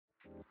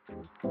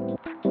Hey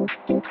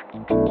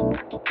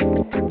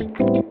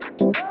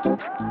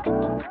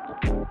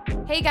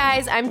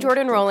guys, I'm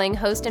Jordan Rowling,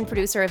 host and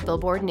producer of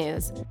Billboard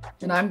News.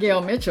 And I'm Gail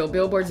Mitchell,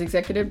 Billboard's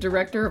executive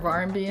director of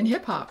R&B and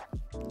hip hop.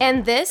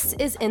 And this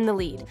is In the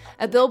Lead,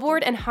 a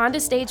Billboard and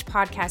Honda Stage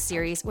podcast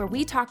series where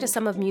we talk to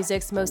some of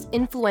music's most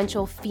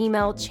influential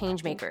female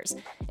changemakers.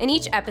 In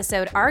each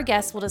episode, our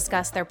guests will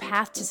discuss their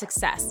path to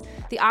success,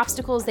 the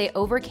obstacles they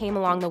overcame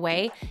along the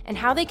way, and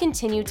how they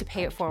continue to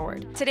pay it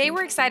forward. Today,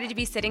 we're excited to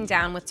be sitting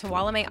down with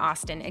Towalame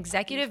Austin,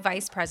 Executive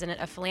Vice President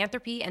of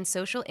Philanthropy and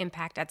Social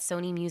Impact at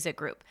Sony Music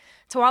Group.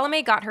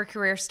 Towalame got her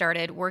career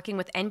started working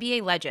with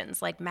NBA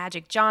legends like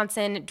Magic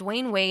Johnson,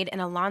 Dwayne Wade,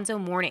 and Alonzo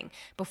Mourning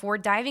before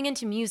diving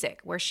into music,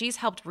 where she's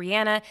helped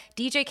Rihanna,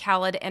 DJ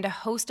Khaled, and a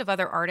host of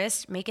other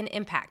artists make an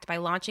impact by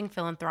launching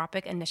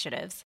philanthropic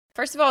initiatives.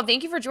 First of all,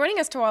 thank you for joining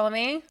us,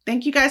 Towalame.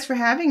 Thank you guys for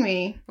having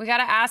me. We got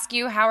to ask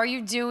you, how are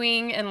you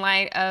doing in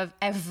light of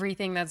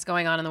everything that's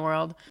going on in the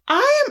world?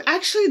 I am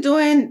actually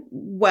doing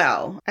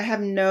well. I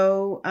have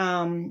no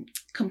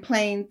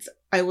complaints.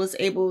 I was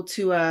able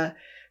to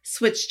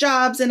switch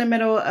jobs in the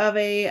middle of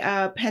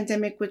a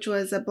pandemic, which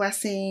was a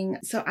blessing.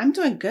 So I'm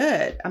doing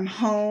good. I'm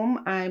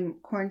home. I'm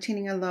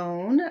quarantining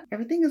alone.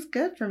 Everything is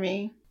good for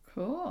me.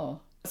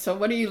 Cool. So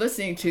what are you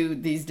listening to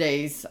these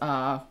days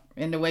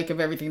in the wake of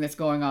everything that's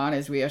going on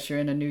as we usher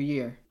in a new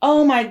year?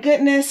 Oh my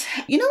goodness.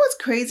 You know what's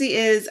crazy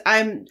is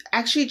I'm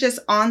actually just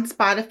on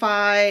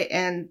Spotify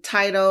and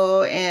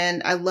Tidal,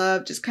 and I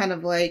love just kind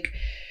of like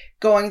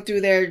going through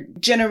their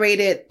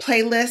generated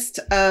playlist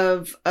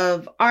of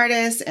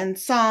artists and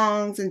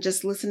songs and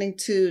just listening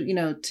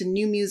to, to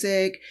new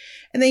music.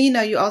 And then,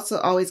 you also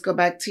always go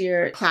back to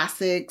your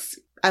classics.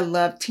 I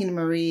love Tina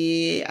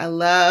Marie. I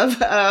love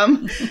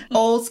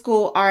old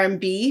school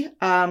R&B.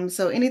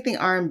 So anything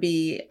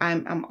R&B,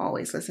 I'm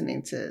always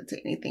listening to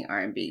anything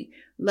R&B.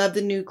 Love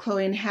the new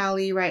Chloe and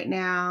Halle right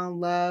now.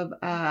 Love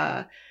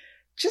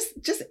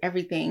just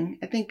everything.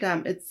 I think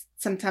it's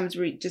sometimes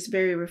just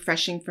very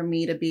refreshing for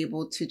me to be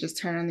able to just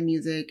turn on the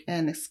music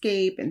and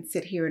escape and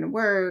sit here and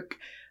work,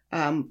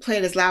 play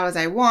it as loud as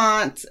I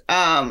want,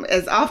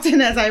 as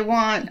often as I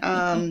want.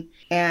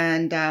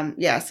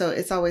 So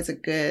it's always a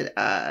good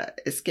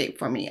escape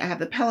for me. I have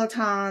the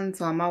Peloton,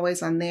 so I'm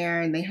always on there,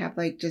 and they have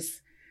like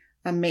just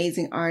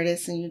amazing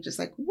artists, and you're just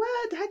like,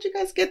 what? How'd you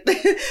guys get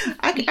this?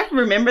 I can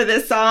remember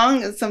this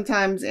song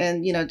sometimes,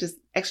 and just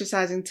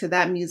exercising to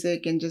that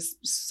music and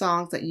just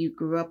songs that you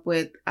grew up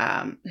with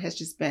has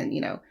just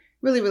been,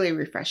 really, really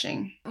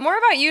refreshing. More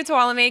about you,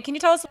 Towalame. Can you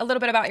tell us a little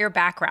bit about your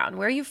background?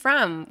 Where are you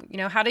from?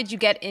 How did you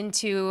get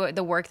into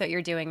the work that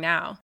you're doing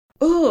now?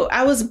 Ooh,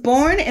 I was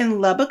born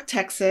in Lubbock,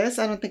 Texas.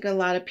 I don't think a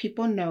lot of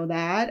people know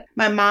that.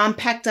 My mom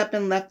packed up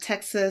and left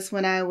Texas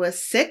when I was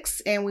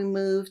 6, and we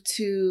moved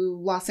to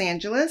Los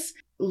Angeles.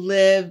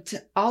 Lived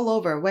all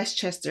over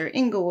Westchester,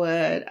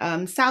 Inglewood,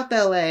 South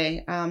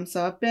LA.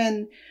 So I've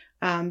been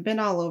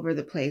all over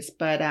the place,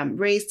 but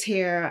raised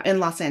here in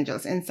Los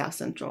Angeles, in South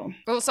Central.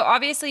 Well, so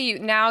obviously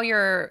now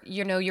your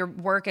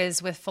work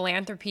is with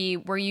philanthropy.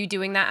 Were you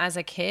doing that as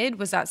a kid?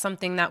 Was that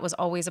something that was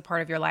always a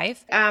part of your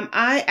life?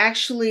 I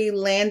actually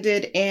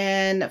landed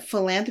in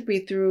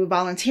philanthropy through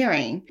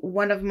volunteering.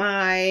 One of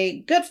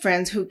my good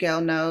friends, who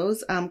Gail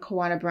knows,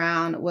 Kawana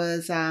Brown,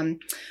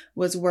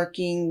 was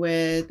working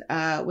with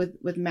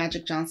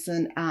Magic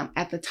Johnson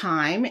at the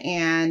time,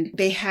 and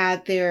they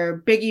had their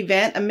big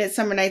event, A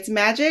Midsummer Night's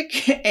Magic.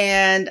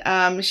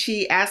 And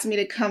she asked me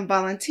to come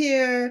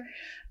volunteer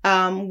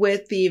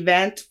with the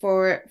event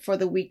for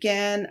the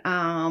weekend.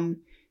 And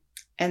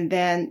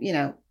then,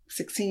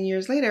 16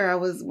 years later, I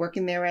was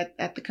working there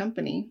at the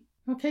company.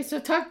 Okay, so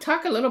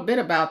talk a little bit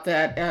about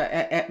that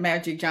at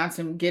Magic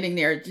Johnson, getting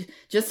there,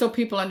 just so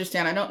people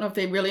understand. I don't know if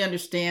they really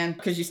understand,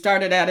 because you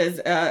started out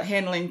as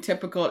handling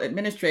typical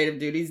administrative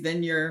duties,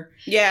 then you're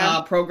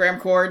program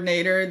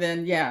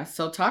coordinator,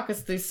 so talk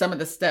us through some of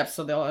the steps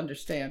so they'll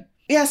understand.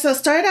 Yeah, so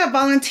started out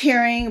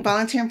volunteering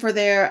for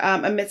their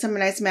A Midsummer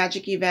Night's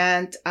Magic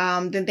event.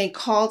 Then they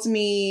called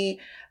me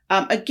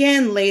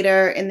again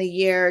later in the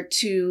year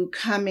to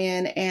come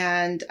in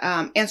and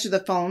answer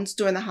the phones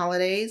during the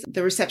holidays.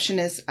 The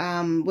receptionist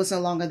was no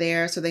longer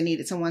there, so they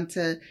needed someone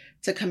to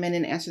come in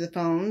and answer the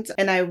phones.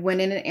 And I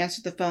went in and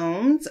answered the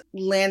phones,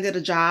 landed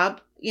a job,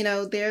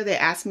 there. They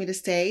asked me to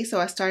stay. So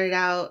I started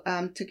out,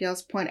 to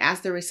Gail's point, as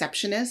the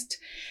receptionist.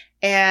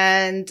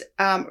 And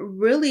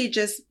really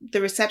just the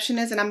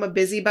receptionist, and I'm a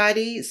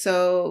busybody.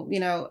 So,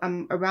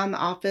 I'm around the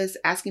office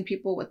asking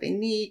people what they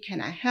need.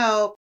 Can I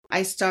help?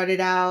 I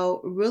started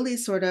out really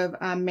sort of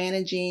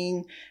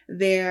managing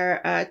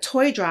their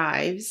toy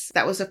drives.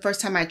 That was the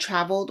first time I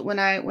traveled when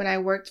I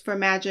worked for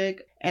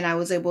Magic, and I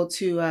was able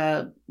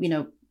to,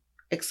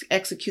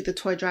 execute the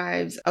toy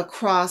drives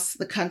across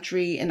the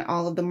country in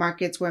all of the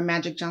markets where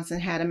Magic Johnson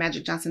had a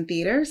Magic Johnson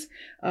theaters.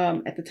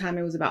 At the time,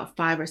 it was about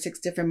 5 or 6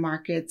 different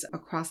markets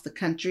across the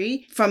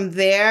country. From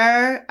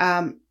there,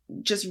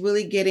 just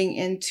really getting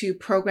into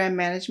program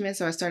management.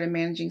 So I started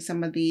managing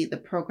some of the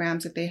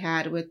programs that they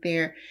had with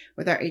our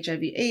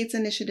HIV/AIDS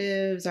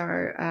initiatives.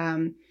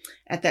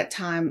 At that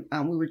time,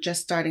 we were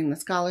just starting the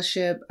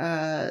scholarship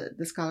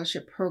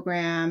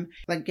program.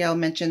 Like Gail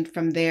mentioned,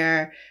 from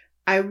there,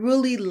 I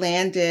really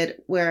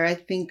landed where I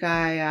think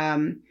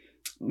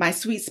my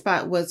sweet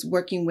spot was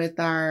working with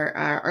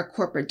our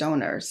corporate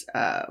donors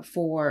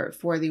for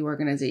the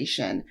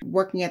organization,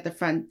 working at the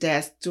front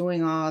desk,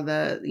 doing all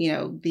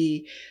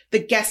the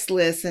guest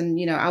lists,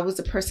 and I was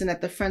the person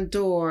at the front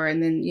door,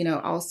 and then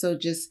also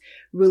just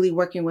really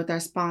working with our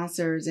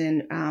sponsors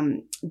and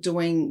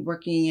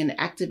working and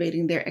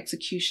activating their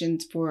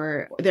activations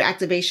for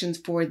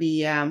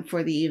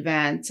the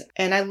event.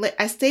 And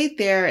I stayed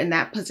there in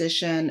that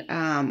position.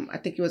 I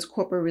think it was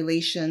corporate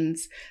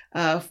relations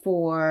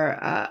for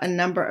a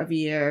number of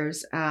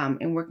years,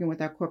 and working with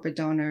our corporate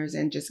donors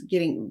and just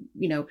getting,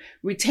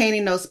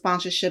 retaining those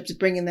sponsorships,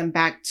 bringing them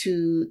back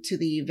to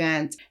the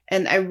event.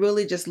 And I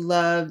really just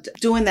loved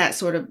doing that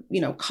sort of,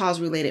 cause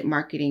related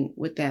marketing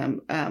with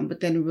them. But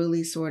then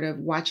really sort of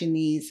watching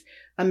these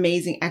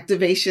amazing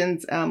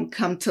activations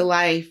come to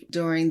life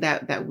during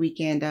that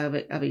weekend of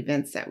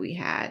events that we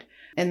had.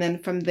 And then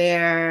from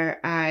there,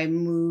 I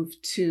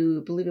moved to,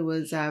 I believe it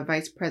was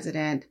vice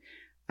president,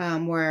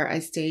 where I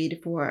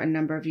stayed for a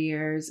number of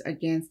years,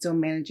 again, still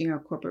managing our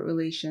corporate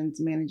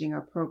relations, managing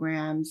our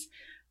programs.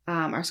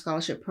 Our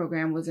scholarship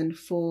program was in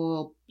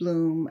full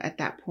bloom at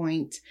that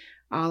point.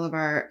 All of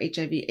our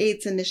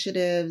HIV/AIDS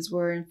initiatives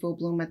were in full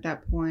bloom at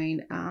that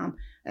point,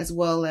 as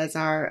well as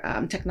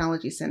our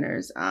technology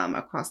centers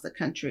across the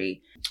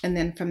country. And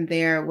then from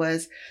there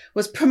was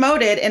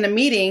promoted in a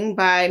meeting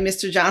by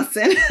Mr.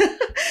 Johnson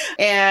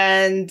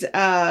and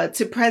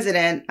to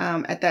president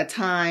at that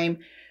time.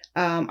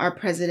 Our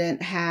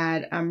president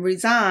had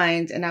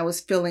resigned, and I was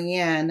filling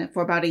in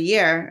for about a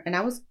year, and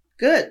I was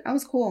good. I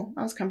was cool.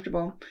 I was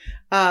comfortable.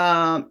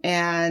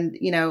 And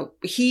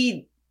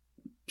he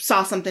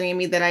saw something in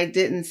me that I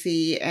didn't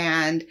see,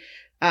 and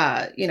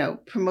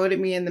promoted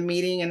me in the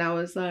meeting, and I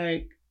was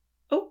like,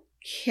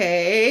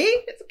 okay,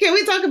 can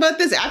we talk about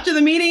this after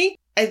the meeting?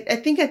 I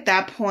think at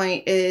that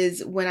point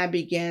is when I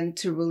began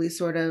to really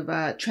sort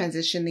of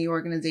transition the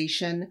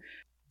organization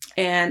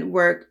and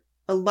work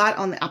a lot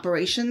on the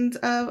operations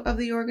of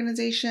the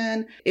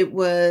organization. It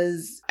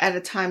was at a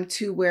time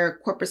too where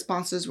corporate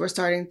sponsors were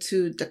starting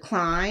to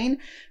decline.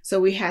 So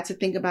we had to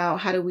think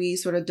about how do we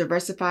sort of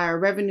diversify our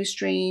revenue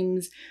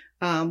streams.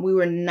 We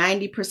were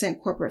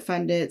 90% corporate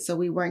funded, so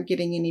we weren't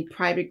getting any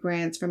private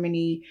grants from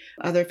any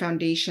other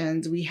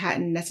foundations. We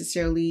hadn't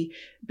necessarily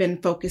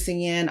been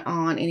focusing in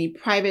on any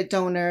private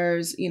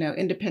donors,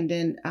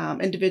 independent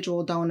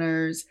individual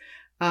donors.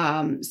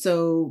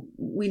 So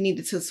we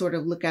needed to sort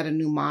of look at a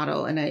new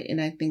model. And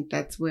I think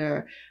that's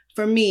where,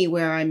 for me,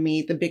 where I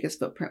made the biggest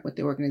footprint with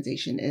the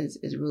organization is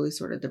really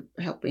sort of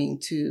helping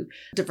to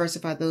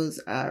diversify those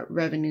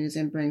revenues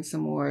and bring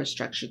some more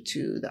structure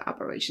to the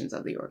operations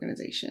of the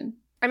organization.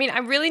 I mean, I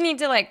really need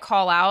to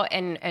call out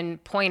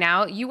and point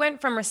out, you went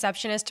from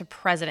receptionist to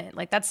president.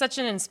 That's such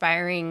an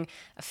inspiring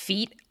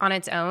feat on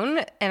its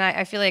own. And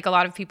I feel like a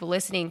lot of people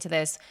listening to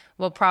this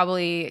will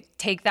probably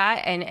take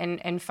that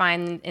and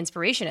find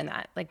inspiration in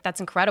that.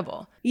 That's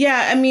incredible.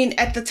 Yeah. I mean,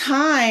 at the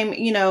time,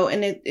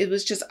 and it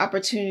was just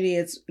opportunity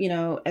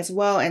as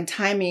well, and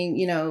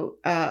timing,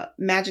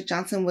 Magic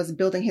Johnson was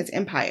building his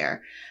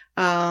empire.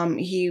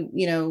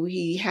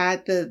 He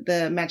had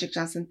the Magic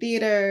Johnson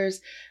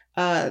theaters,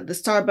 the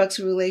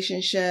Starbucks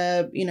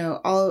relationship,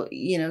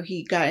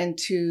 he got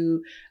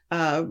into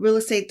real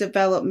estate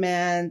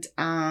development.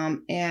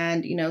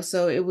 And,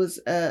 so it was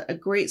a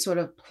great sort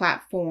of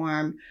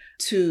platform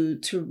to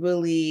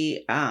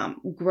really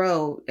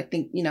grow. I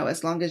think,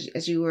 as long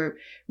as you were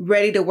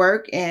ready to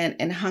work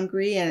and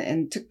hungry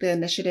and took the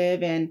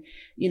initiative, and,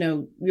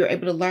 you're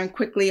able to learn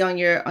quickly on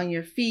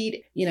your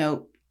feet,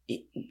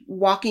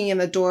 walking in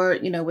the door,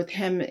 with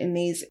him in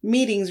these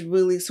meetings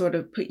really sort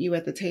of put you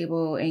at the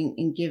table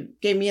and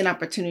gave me an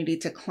opportunity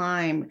to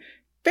climb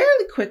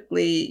fairly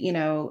quickly,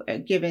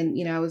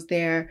 given, I was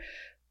there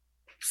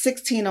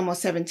 16,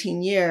 almost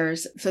 17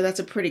 years. So that's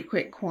a pretty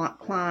quick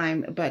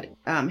climb, but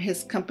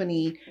his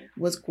company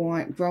was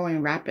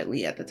growing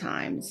rapidly at the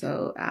time.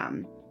 So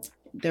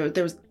there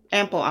was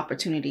ample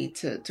opportunity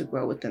to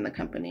grow within the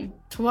company.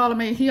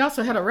 Towalame, he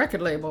also had a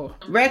record label.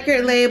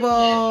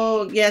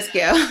 Yes,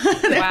 Gail.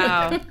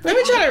 Wow. Let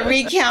me try to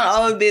recount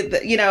all of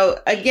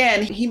the,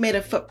 again, he made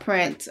a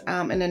footprint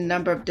in a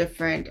number of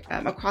different,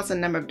 across a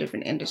number of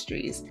different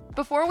industries.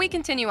 Before we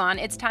continue on,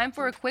 it's time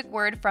for a quick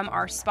word from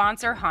our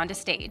sponsor, Honda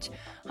Stage.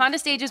 Honda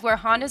Stage is where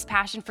Honda's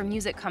passion for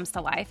music comes to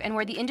life, and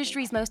where the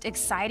industry's most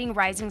exciting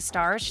rising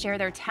stars share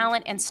their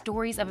talent and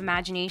stories of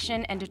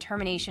imagination and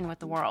determination with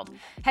the world.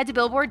 Head to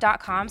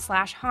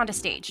billboard.com/Honda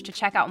Stage to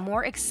check out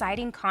more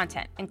exciting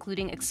content,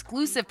 including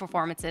exclusive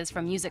performances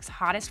from music's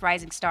hottest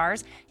rising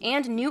stars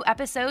and new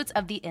episodes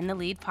of the In the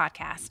Lead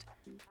podcast.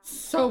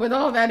 So with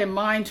all that in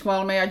mind,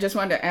 Towalame, I just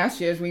wanted to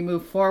ask you as we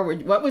move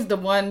forward, what was the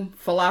one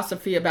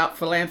philosophy about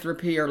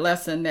philanthropy or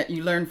lesson that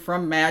you learned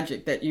from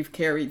Magic that you've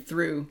carried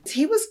through?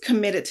 He was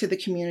committed to the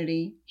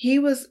community. He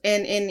was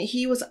and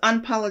he was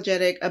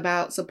unapologetic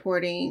about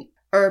supporting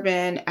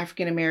urban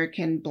African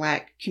American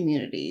Black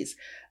communities.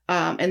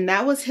 And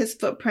that was his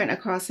footprint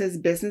across his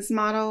business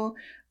model.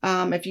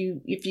 If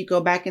you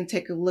go back and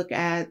take a look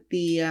at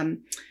the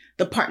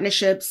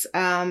partnerships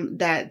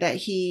that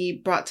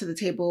he brought to the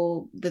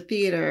table, the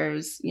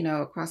theaters,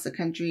 across the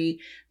country,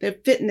 the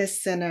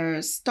fitness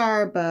centers,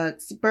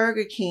 Starbucks,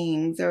 Burger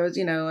Kings. There was,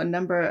 a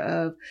number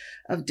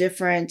of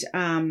different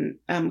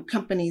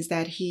companies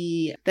that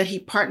he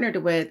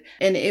partnered with,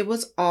 and it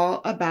was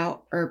all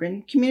about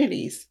urban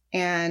communities.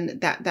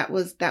 And that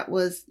was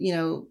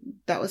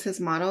his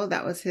motto.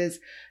 That was his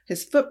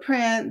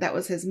footprint. That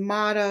was his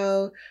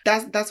motto.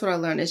 That's what I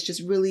learned. It's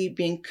just really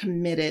being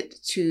committed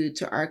to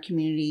our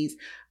communities,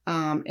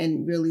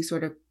 and really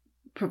sort of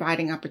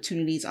providing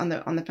opportunities on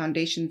the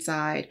foundation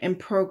side and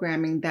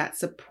programming that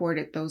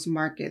supported those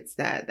markets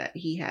that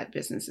he had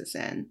businesses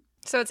in.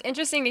 So it's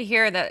interesting to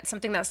hear that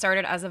something that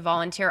started as a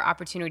volunteer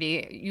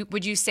opportunity,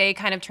 would you say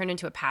kind of turned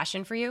into a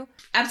passion for you?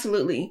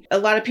 Absolutely. A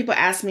lot of people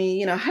ask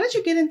me, how did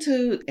you get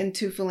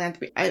into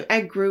philanthropy?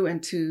 I grew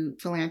into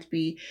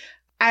philanthropy.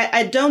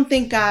 I don't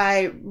think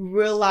I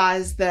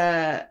realized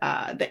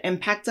the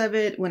impact of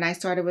it when I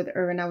started with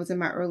Irvin. I was in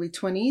my early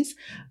 20s,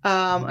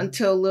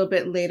 until a little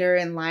bit later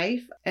in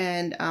life,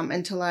 and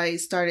until I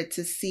started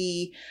to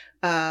see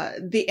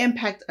the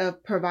impact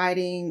of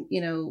providing,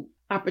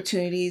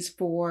 opportunities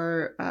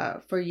for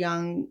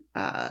young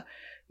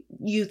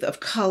youth of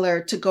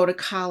color to go to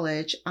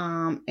college,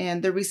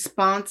 and the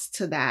response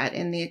to that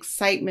and the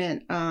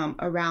excitement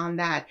around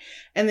that,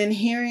 and then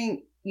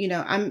hearing,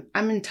 I'm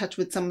in touch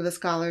with some of the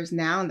scholars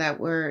now that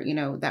were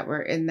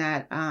in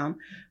that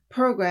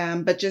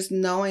program, but just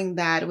knowing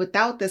that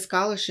without the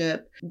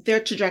scholarship, their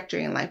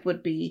trajectory in life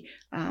would be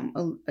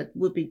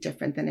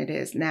different than it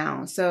is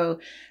now. So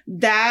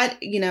that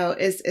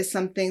is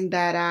something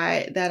that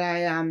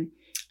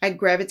I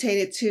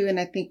gravitated to. And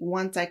I think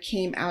once I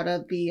came out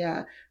of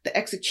the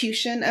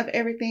execution of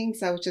everything,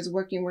 so I was just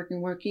working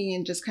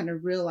and just kind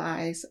of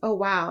realized, oh,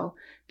 wow,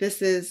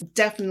 this is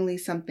definitely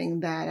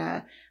something that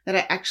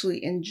I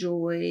actually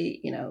enjoy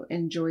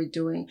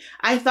doing.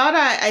 I thought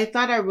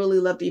I really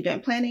loved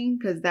event planning,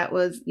 because that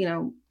was,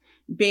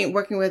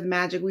 working with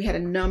Magic, we had a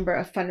number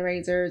of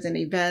fundraisers and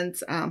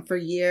events for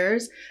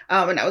years.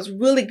 And I was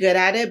really good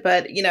at it,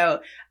 but,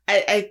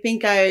 I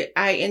think I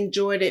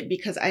enjoyed it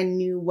because I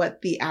knew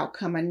what the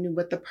outcome, I knew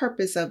what the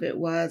purpose of it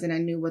was, and I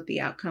knew what the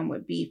outcome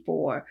would be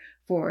for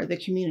the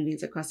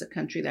communities across the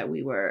country that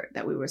we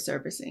were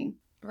servicing.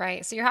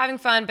 Right. So you're having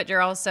fun, but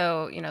you're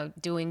also,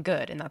 doing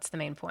good. And that's the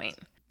main point.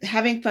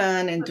 Having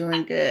fun and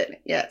doing good.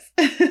 Yes.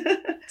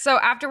 So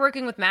after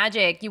working with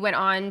Magic, you went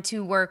on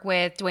to work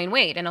with Dwayne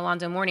Wade and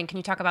Alonzo Mourning. Can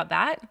you talk about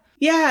that?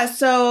 Yeah.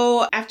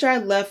 So after I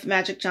left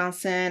Magic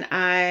Johnson,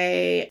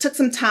 I took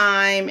some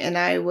time and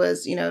I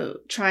was,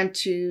 trying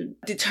to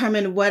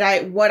determine what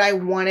I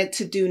wanted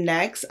to do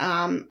next.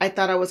 I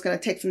thought I was going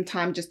to take some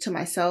time just to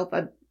myself.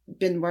 I've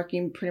been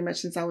working pretty much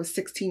since I was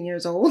 16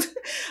 years old,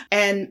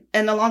 and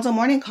Alonzo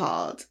Mourning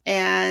called,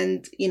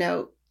 and,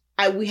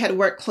 we had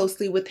worked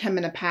closely with him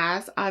in the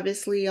past,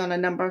 obviously, on a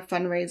number of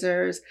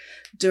fundraisers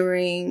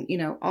during,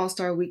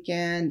 All-Star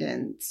Weekend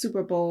and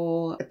Super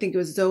Bowl. I think it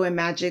was Zoe and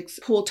Magic's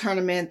pool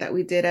tournament that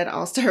we did at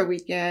All-Star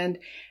Weekend.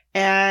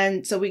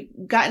 And so we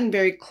gotten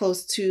very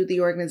close to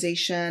the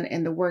organization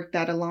and the work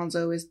that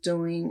Alonzo is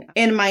doing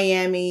in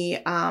Miami,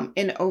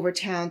 in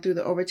Overtown, through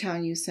the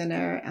Overtown Youth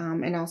Center,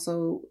 and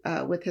also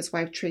with his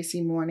wife,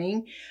 Tracy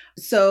Mourning.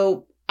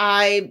 So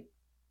I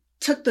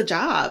took the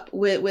job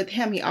with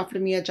him. He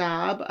offered me a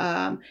job.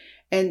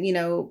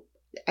 And,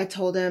 I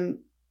told him,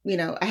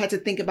 I had to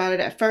think about it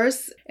at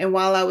first. And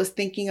while I was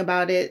thinking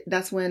about it,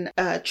 that's when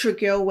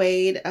Trigil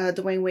Wade,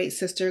 Dwayne Wade's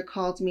sister,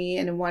 called me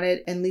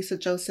and Lisa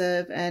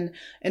Joseph and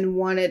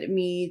wanted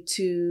me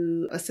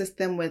to assist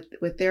them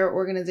with their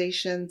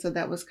organization. So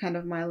that was kind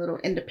of my little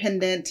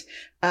independent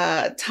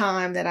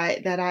time that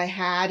I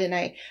had, and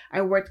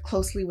I worked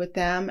closely with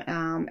them.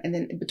 And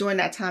then during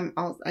that time,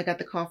 I got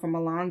the call from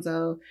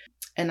Alonzo.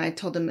 And I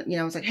told him,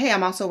 I was like, hey,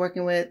 I'm also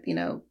working with,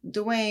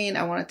 Dwayne.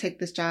 I want to take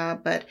this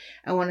job, but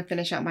I want to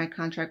finish out my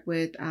contract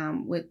with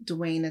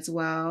Dwayne as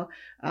well.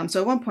 So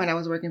at one point I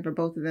was working for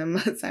both of them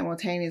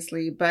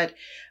simultaneously. But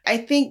I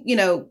think,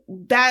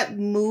 that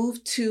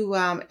move to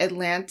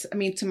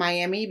to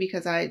Miami,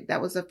 because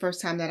that was the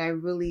first time that I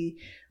really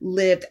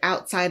lived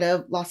outside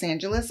of Los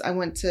Angeles. I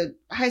went to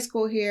high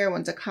school here,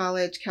 went to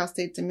college, Cal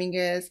State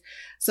Dominguez.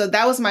 So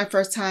that was my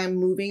first time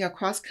moving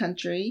across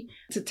country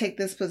to take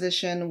this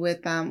position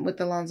with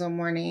Alonzo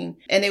Mourning.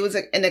 And it was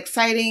an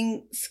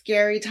exciting,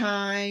 scary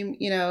time,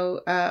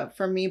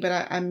 for me,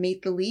 but I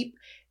made the leap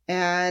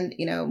and,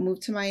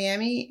 moved to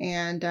Miami.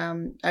 And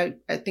I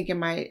think in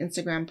my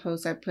Instagram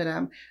post, I put,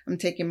 I'm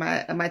taking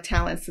my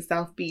talents to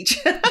South Beach.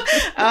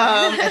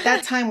 At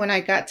that time, when I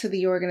got to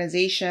the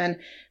organization,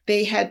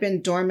 they had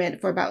been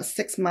dormant for about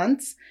 6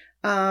 months.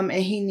 And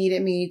he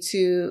needed me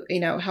to,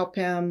 help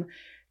him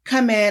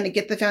come in and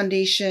get the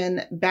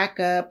foundation back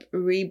up,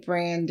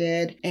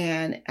 rebranded,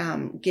 and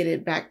get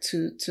it back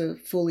to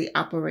fully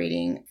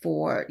operating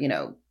for,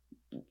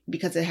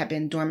 because it had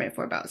been dormant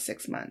for about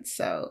 6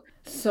 months.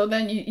 So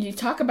then you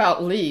talk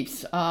about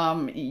leaps.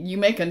 You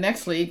make a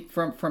next leap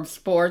from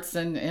sports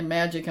and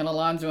Magic and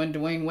Alonzo and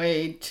Dwayne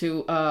Wade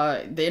to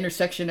the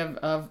intersection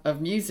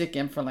of music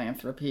and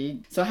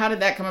philanthropy. So how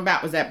did that come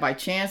about? Was that by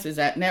chance? Is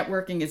that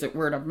networking? Is it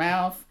word of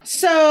mouth?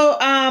 So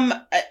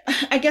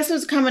I guess it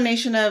was a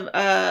combination of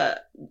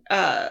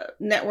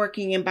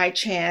networking and by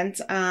chance.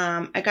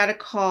 I got a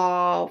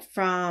call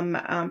from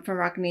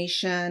Rock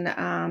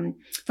Nation,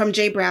 from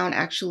Jay Brown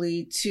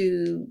actually,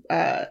 to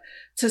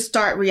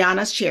start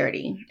Rihanna's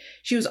charity.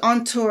 She was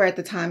on tour at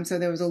the time, so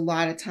there was a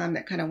lot of time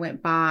that kind of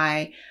went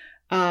by.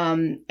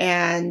 And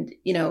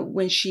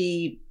when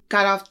she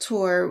got off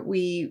tour,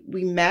 we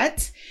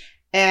met.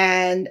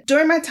 And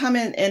during my time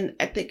in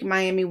I think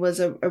Miami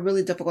was a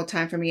really difficult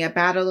time for me. I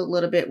battled a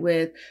little bit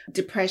with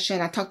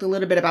depression. I talked a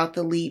little bit about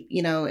the leap,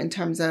 in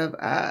terms of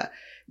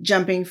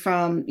jumping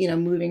from,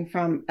 moving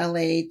from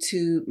LA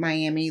to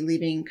Miami,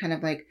 leaving kind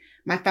of like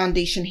my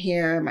foundation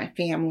here, my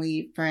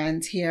family,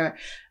 friends here.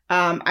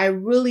 I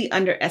really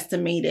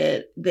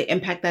underestimated the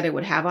impact that it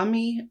would have on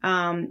me,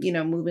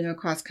 moving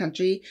across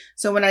country.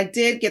 So when I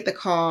did get the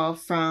call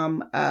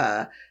from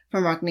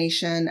Rock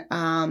Nation,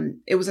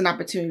 it was an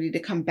opportunity to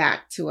come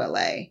back to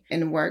LA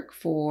and work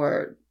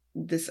for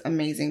this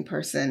amazing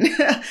person,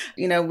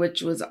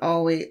 which was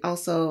always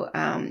also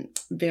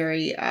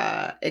very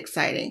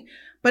exciting.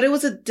 But it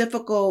was a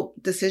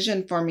difficult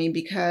decision for me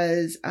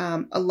because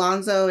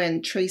Alonzo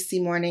and Tracy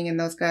Morning and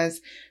those guys,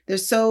 they're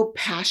so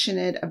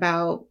passionate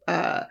about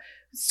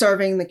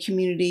serving the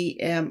community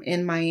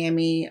in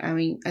Miami. I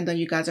mean, I know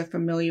you guys are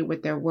familiar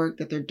with their work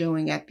that they're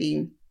doing at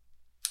the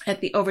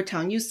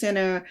Overtown Youth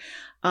Center,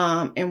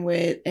 and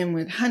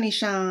with Honey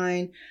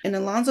Shine. And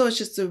Alonzo is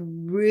just a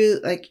real,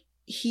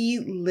 he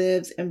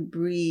lives and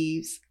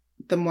breathes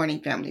the Morning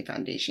Family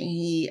Foundation.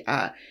 He's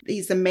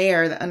the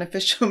mayor, the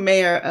unofficial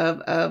mayor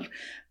of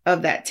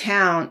that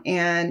town.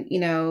 And,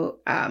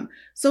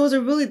 so it was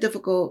a really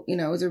difficult,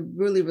 it was a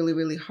really, really,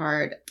 really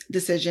hard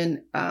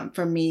decision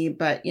for me.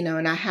 But,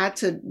 and I had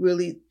to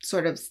really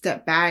sort of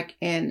step back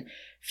and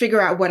figure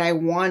out what I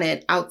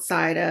wanted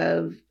outside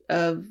of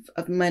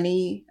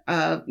money,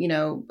 of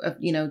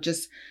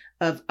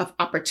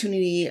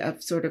opportunity,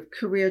 of sort of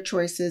career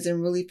choices,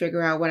 and really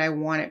figure out what I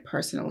wanted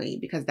personally,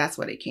 because that's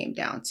what it came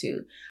down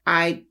to.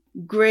 I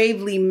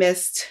gravely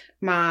missed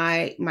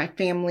my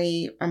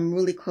family. I'm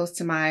really close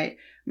to my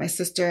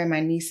sister and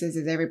my nieces,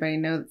 as everybody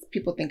knows.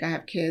 People think I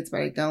have kids,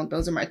 but I don't.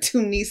 Those are my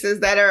two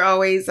nieces that are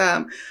always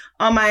on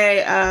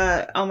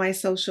my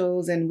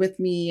socials and with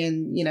me,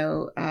 and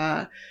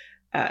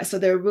so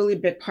they're a really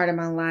big part of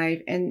my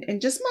life,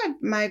 and just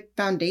my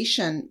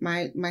foundation,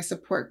 my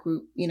support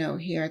group,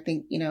 here. I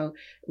think, it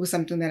was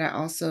something that I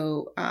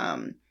also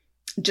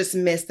just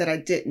missed, that I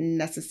didn't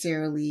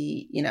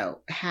necessarily,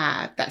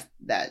 have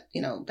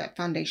that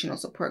foundational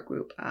support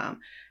group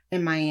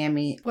in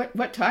Miami.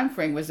 What time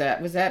frame was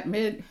that? Was that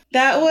mid?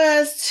 That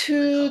was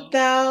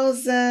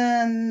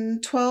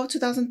 2012,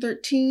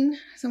 2013,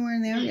 somewhere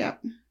in there.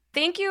 Yep.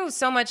 Thank you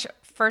so much,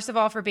 first of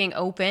all, for being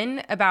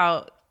open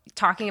about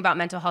talking about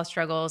mental health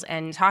struggles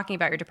and talking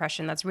about your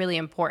depression. That's really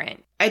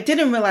important. I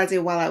didn't realize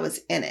it while I was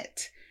in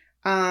it.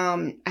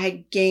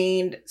 I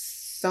gained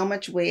so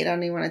much weight. I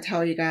don't even want to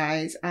tell you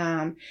guys.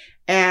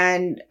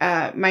 And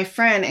my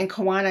friend and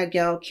Kawana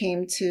Gill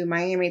came to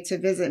Miami to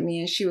visit me,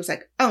 and she was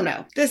like, "Oh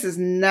no, this is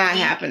not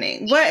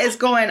happening. What is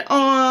going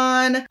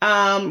on?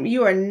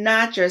 You are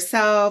not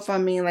yourself." I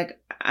mean,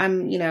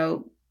 I'm,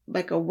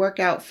 like a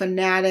workout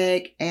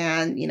fanatic,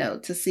 and,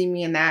 to see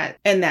me in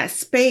that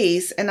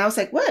space. And I was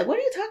like, what are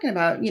you talking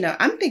about?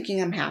 I'm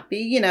thinking I'm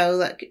happy,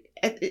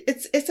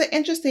 it's an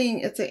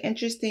interesting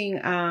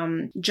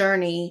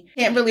journey.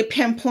 Can't really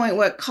pinpoint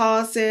what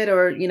caused it,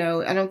 or,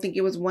 I don't think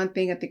it was one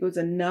thing. I think it was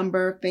a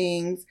number of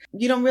things.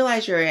 You don't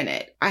realize you're in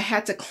it. I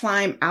had to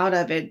climb out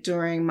of it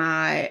during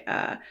my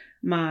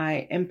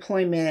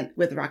employment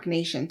with Rock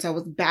Nation. So I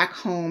was back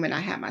home, and I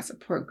had my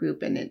support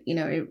group, and it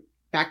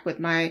back with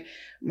my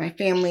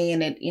family,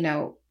 and I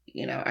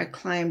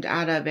climbed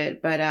out of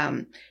it. But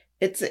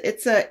it's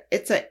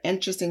a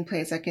interesting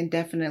place. I can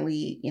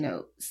definitely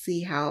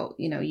see how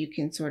you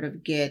can sort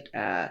of get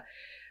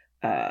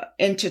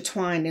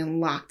intertwined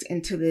and locked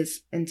into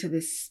this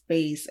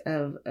space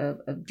of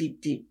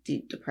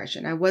deep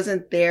depression. I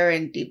wasn't there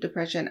in deep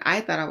depression.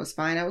 I thought I was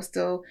fine. I was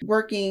still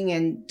working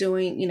and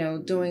doing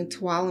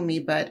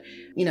Towalame, but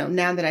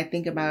now that I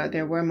think about it,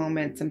 there were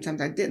moments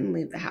sometimes I didn't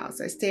leave the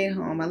house. I stayed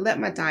home. I let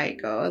my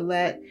diet go. I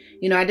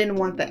didn't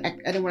want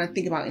to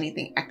think about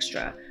anything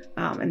extra.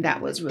 And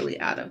that was really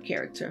out of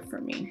character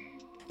for me.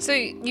 So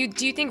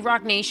do you think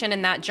Rock Nation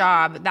and that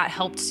job, that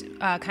helped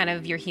kind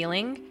of your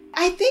healing?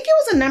 I think it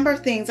was a number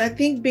of things. I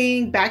think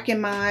being back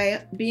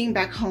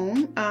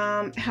home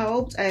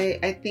helped.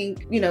 I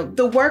think,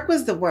 the work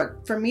was the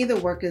work. For me, the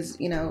work is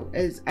I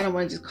don't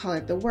want to just call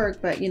it the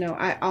work, but,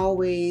 I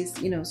always,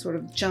 sort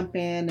of jump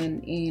in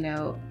and,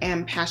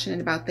 am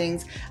passionate about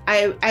things.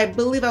 I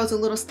believe I was a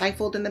little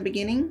stifled in the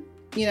beginning,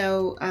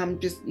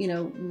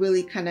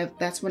 really kind of,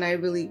 that's when I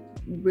really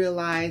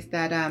realized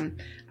that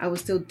I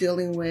was still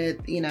dealing with,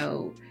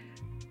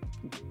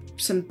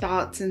 some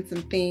thoughts and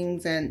some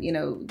things, and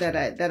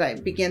that I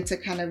begin to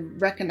kind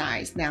of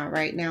recognize now.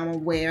 Right now, I'm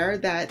aware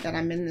that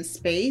I'm in this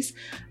space.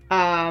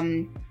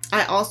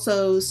 I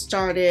also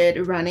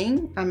started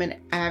running. I'm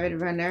an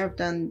avid runner. I've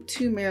done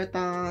 2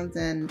 marathons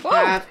and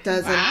half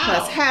dozen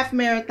plus half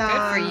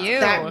marathons. Good for you.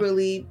 That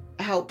really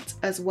helped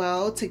as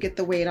well to get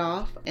the weight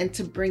off and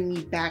to bring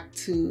me back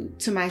to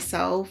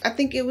myself. I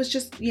think it was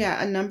just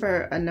a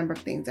number of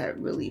things that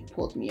really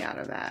pulled me out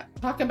of that.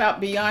 Talk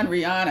about beyond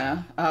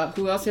Rihanna.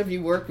 Who else have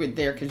you worked with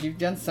there? Because you've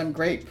done some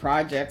great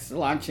projects,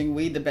 launching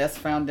We the Best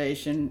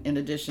Foundation in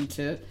addition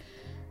to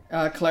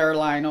Clara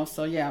Lionel.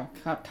 So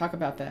talk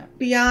about that.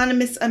 Beyond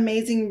Miss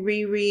Amazing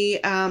Riri.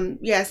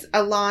 Yes,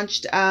 I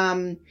launched.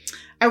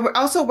 I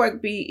also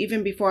worked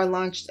even before I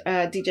launched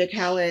DJ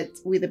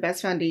Khaled's We the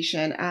Best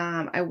Foundation.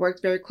 I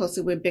worked very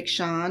closely with Big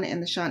Sean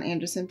and the Sean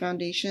Anderson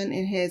Foundation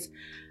and his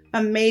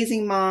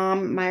amazing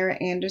mom, Myra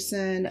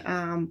Anderson,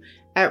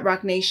 at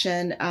Rock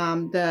Nation,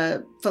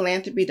 the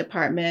philanthropy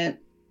department.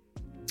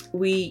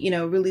 We,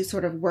 really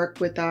sort of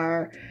work with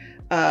our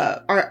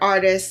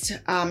artists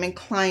and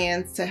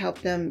clients to help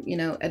them,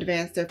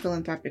 advance their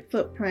philanthropic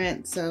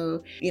footprint.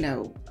 So,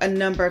 a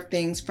number of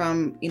things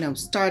from,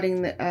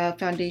 starting the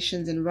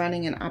foundations and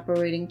running and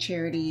operating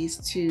charities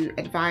to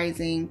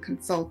advising,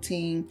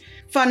 consulting,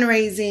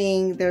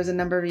 fundraising. There's a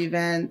number of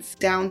events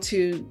down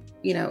to,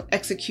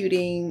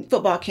 executing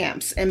football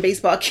camps and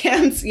baseball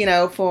camps,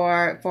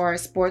 for our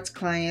sports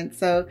clients.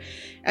 So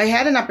I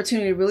had an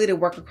opportunity really to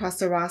work across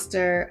the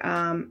roster.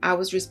 I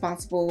was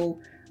responsible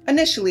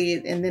initially,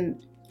 and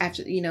then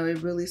after,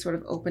 it really sort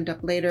of opened up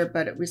later,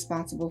 but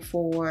responsible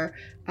for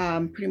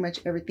pretty much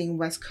everything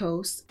West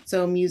Coast.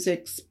 So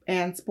music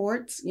and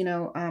sports,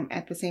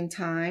 at the same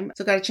time.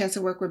 So got a chance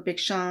to work with Big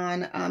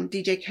Sean.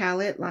 DJ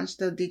Khaled launched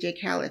the DJ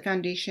Khaled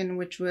Foundation,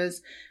 which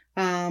was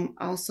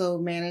also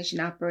managed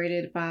and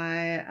operated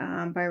by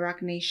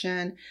Rock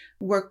Nation.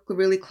 Worked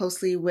really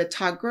closely with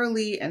Todd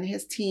Gurley and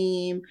his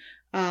team.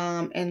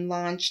 And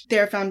launched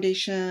their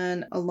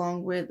foundation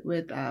along with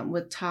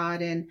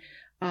Todd and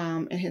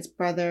his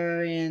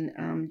brother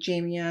and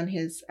Jamion,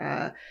 his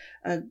a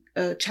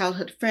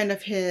childhood friend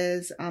of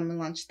his, and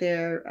launched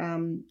their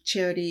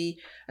charity.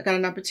 I got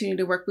an opportunity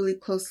to work really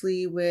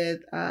closely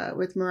with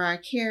Mariah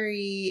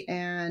Carey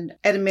and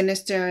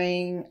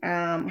administering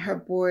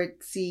her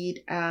board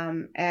seat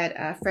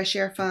at Fresh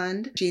Air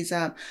Fund. She's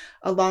a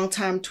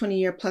longtime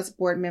 20-year plus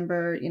board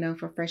member,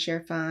 for Fresh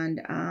Air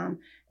Fund.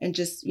 And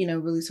just,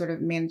 really sort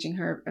of managing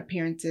her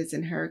appearances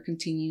and her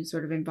continued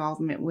sort of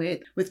involvement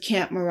with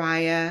Camp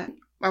Mariah.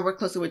 I work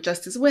closely with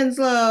Justice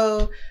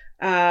Winslow,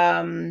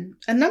 a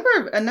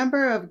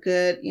number of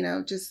good,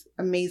 just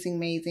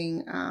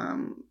amazing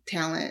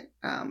talent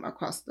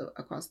across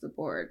the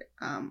board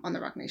on the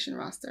Rock Nation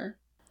roster.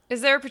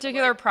 Is there a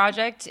particular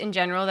project in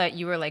general that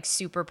you were like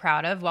super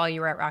proud of while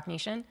you were at Rock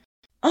Nation?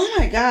 Oh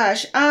my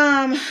gosh,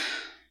 I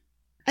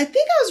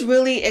think I was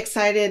really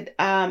excited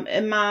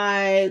in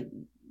my.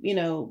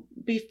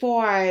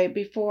 Before I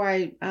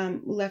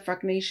left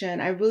Rock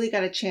Nation, I really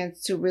got a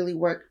chance to really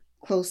work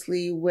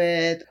closely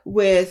with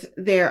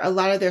a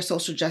lot of their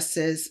social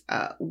justice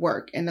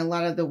work, and a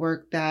lot of the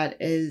work that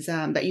is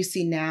that you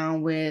see now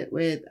with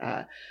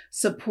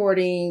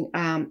supporting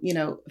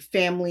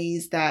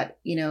families that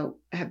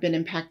have been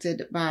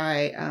impacted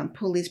by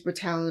police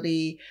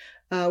brutality.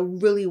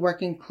 Really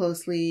working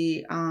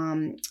closely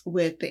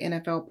with the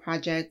NFL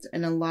project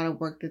and a lot of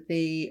work that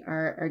they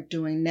are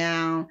doing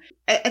now.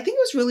 I think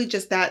it was really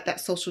just that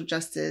social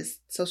justice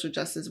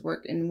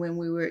work. And when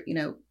we were,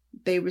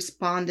 they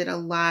responded a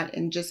lot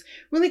and just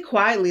really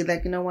quietly,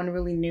 like no one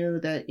really knew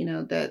that,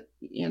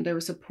 they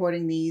were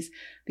supporting these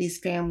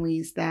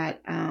families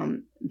that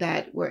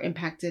were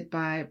impacted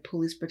by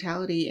police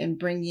brutality and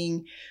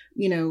bringing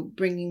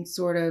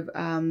sort of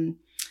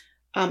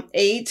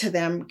aid to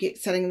them,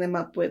 setting them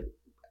up with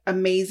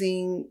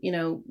amazing,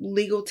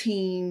 legal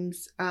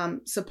teams,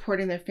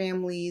 supporting their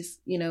families,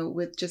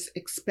 with just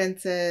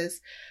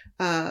expenses,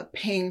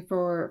 paying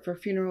for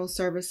funeral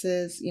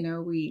services.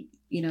 We,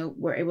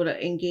 were able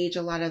to engage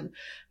a lot of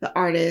the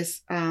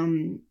artists,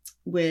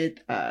 with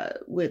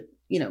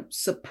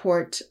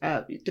support,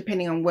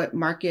 depending on what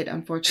market,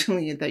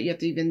 unfortunately, that you have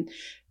to even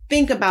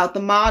think about the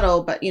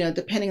model, but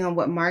depending on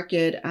what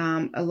market,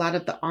 a lot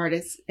of the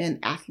artists and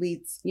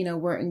athletes,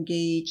 were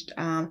engaged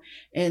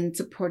in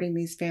supporting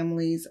these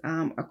families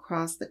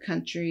across the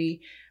country.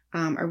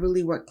 I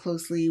really worked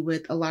closely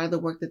with a lot of the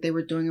work that they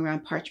were doing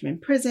around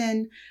Parchment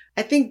Prison.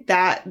 I think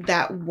that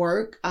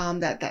work,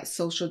 that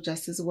social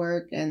justice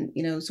work, and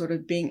sort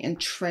of being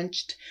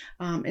entrenched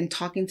and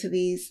talking to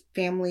these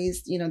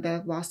families, that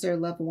have lost their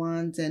loved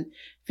ones, and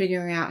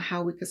figuring out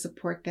how we could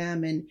support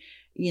them, and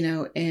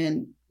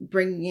and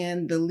bringing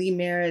in the Lee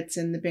Merritts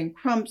and the Ben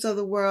Crumps of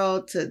the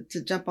world to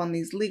jump on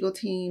these legal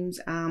teams.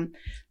 I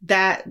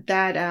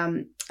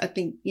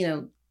think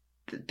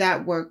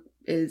that work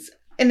is,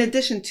 in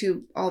addition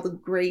to all the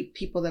great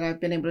people that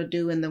I've been able to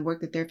do and the work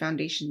that their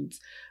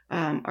foundations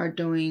are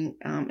doing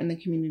in the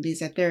communities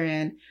that they're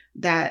in,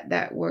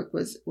 that work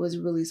was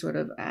really sort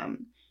of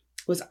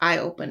was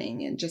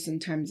eye-opening, and just in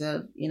terms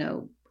of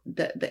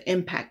the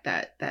impact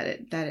that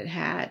it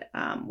had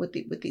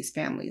with these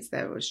families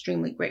that were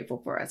extremely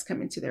grateful for us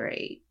coming to their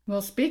aid.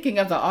 Well, speaking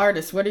of the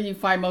artists, what do you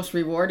find most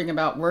rewarding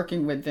about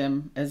working with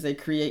them as they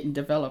create and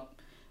develop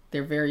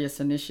their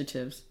various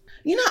initiatives?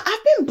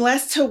 I've been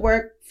blessed to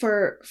work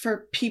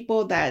for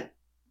people that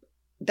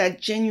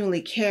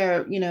genuinely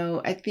care.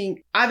 I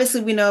think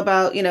obviously we know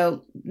about,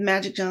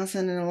 Magic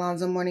Johnson and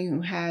Alonzo Mourning,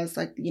 who has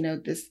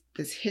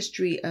this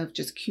history of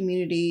just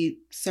community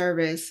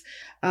service.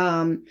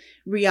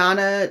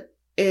 Rihanna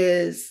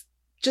is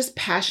just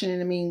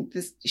passionate. I mean,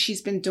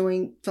 she's been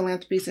doing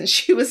philanthropy since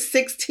she was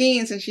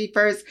 16, since she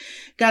first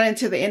got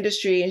into the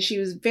industry. And she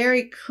was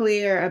very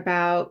clear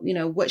about,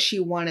 what she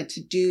wanted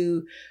to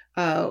do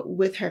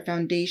with her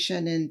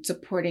foundation, and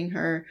supporting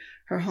her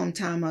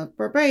hometown of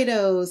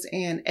Barbados,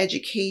 and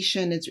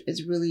education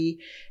is really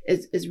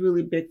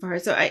big for her.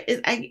 So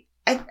I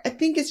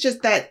think it's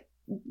just that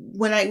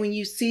when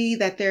you see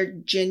that they're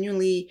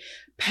genuinely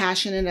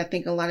passionate, I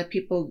think a lot of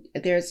people,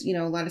 there's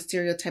a lot of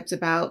stereotypes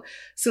about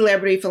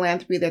celebrity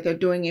philanthropy, that they're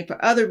doing it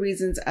for other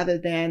reasons other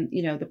than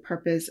the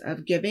purpose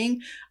of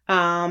giving,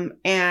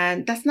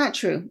 and that's not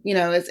true.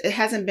 It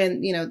hasn't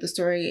been the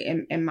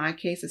story in my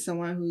case, as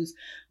someone who's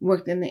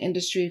worked in the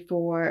industry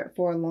for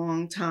a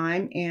long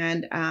time.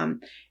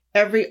 And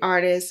every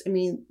artist, I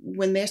mean,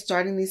 when they're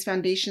starting these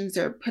foundations,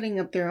 they're putting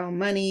up their own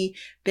money.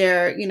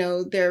 They're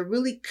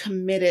really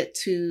committed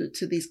to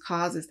these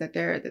causes that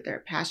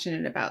they're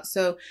passionate about.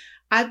 So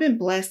I've been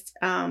blessed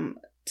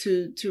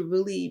to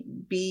really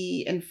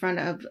be in front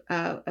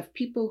of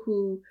people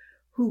who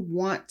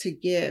want to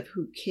give,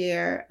 who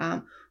care,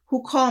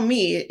 who call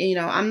me.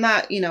 I'm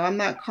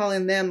not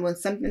calling them when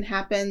something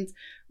happens.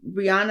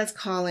 Rihanna's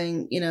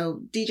calling,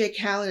 DJ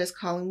Khaled is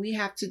calling. We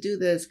have to do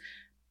this.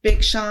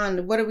 Big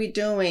Sean, what are we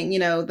doing?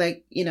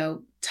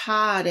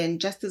 Todd and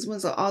Justice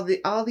Winslow,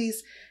 all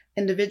these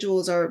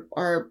individuals are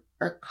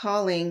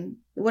calling.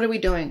 What are we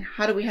doing?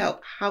 How do we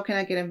help? How can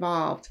I get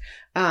involved?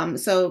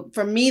 So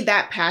for me,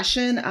 that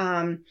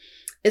passion,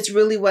 it's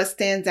really what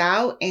stands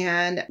out.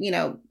 And,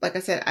 like I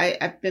said,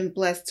 I've been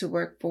blessed to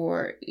work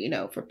for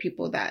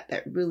people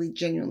that really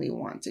genuinely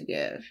want to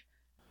give.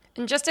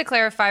 And just to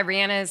clarify,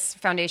 Rihanna's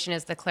foundation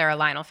is the Clara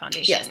Lionel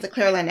Foundation. Yes, the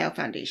Clara Lionel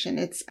Foundation.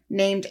 It's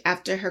named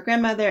after her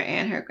grandmother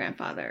and her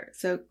grandfather.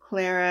 So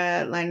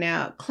Clara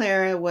Lionel,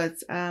 Clara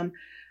was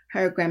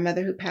her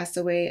grandmother who passed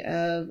away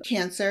of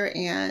cancer,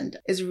 and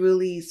is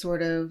really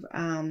sort of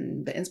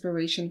the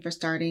inspiration for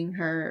starting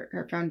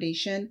her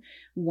foundation.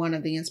 One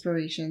of the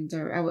inspirations,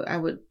 or I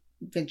would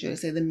venture to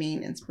say the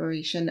main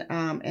inspiration,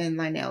 and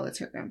Lionel is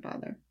her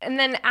grandfather. And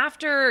then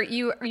after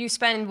you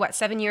spend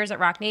 7 years at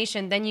Roc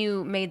Nation, then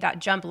you made that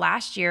jump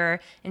last year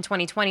in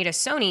 2020 to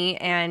Sony,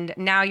 and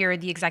now you're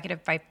the executive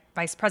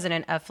vice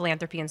president of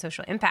philanthropy and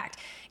social impact.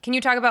 Can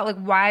you talk about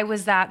why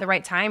was that the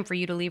right time for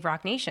you to leave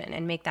Roc Nation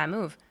and make that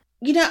move?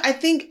 I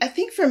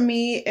think for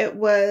me it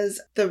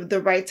was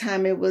the right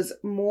time. It was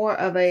more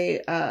of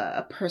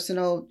a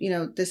personal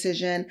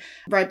decision.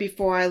 Right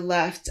before I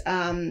left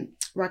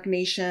Roc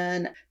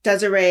Nation,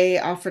 Desiree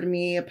offered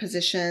me a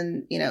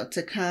position,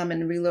 to come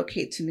and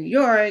relocate to New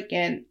York.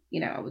 And,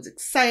 I was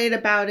excited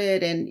about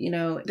it. And,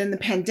 then the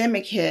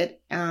pandemic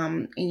hit,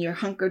 and you're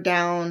hunkered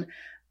down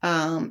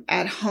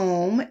at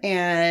home.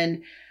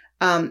 And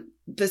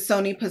the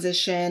Sony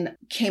position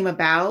came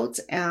about.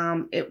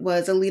 It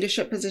was a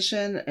leadership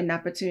position, an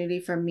opportunity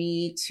for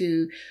me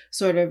to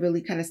sort of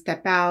really kind of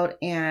step out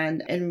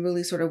and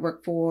really sort of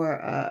work for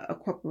a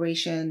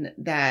corporation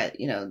that,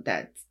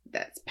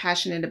 that's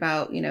passionate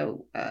about,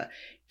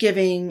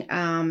 giving.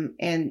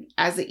 And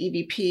as the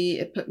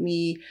EVP, it put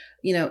me,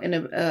 in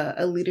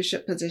a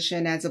leadership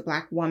position as a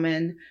Black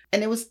woman.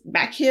 And it was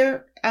back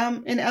here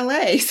in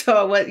LA.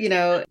 So what,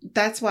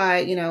 that's why,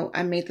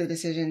 I made the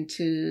decision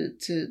to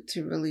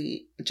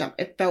really jump.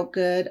 It felt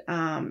good.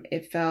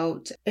 It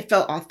felt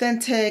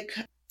authentic.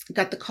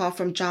 Got the call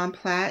from John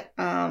Platt,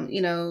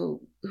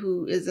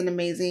 who is an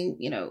amazing,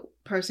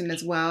 person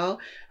as well.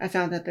 I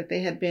found out that they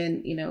had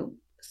been,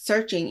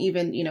 searching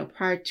even,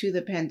 prior to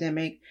the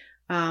pandemic,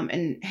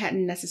 and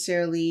hadn't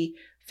necessarily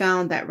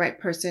found that right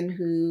person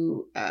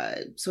who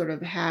sort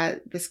of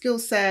had the skill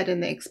set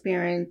and the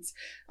experience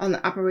on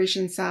the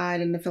operations side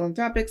and the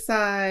philanthropic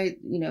side,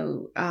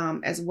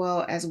 as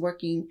well as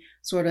working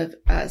sort of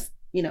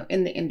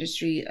in the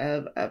industry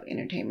of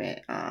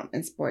entertainment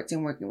and sports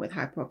and working with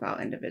high profile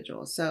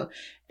individuals. So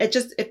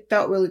it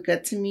felt really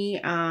good to me.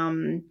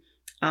 And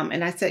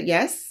I said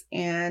yes,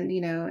 and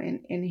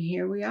and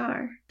here we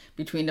are.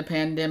 Between the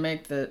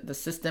pandemic, the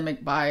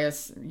systemic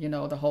bias,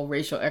 the whole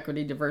racial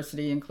equity,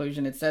 diversity,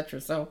 inclusion,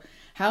 etc. So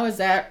how has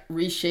that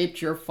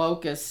reshaped your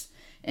focus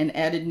and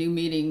added new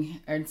meaning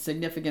and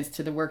significance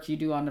to the work you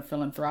do on the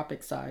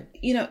philanthropic side?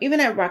 Even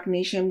at Rock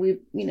Nation, we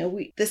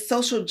the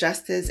social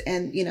justice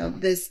and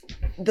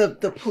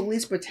the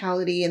police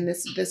brutality and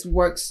this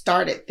work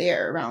started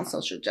there around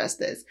social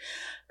justice.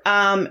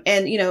 And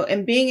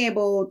being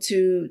able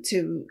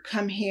to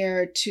come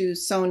here to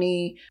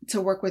Sony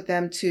to work with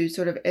them to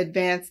sort of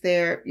advance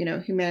their,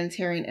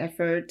 humanitarian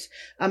effort.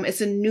 It's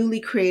a newly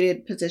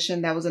created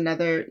position. That was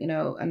another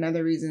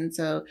reason.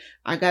 So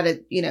I got I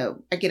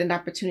get an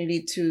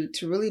opportunity to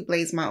really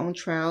blaze my own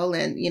trail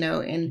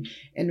and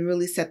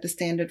really set the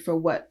standard for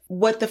what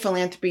the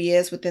philanthropy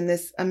is within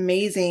this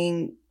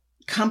amazing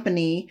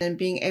company, and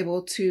being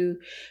able to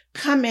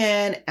come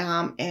in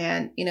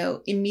and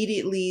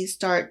immediately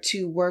start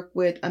to work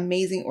with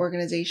amazing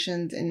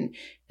organizations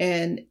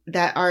and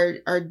that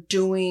are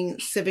doing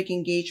civic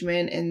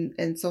engagement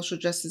and social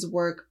justice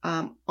work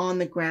on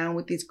the ground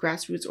with these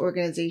grassroots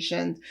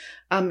organizations,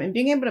 and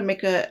being able to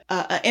make a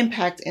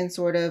impact and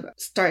sort of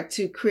start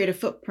to create a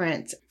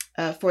footprint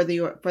for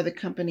the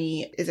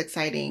company is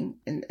exciting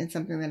and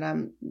something that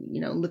I'm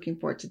looking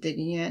forward to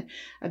digging in.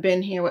 I've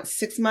been here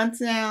 6 months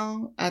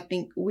now. I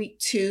think week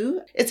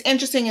 2. It's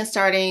interesting in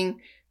starting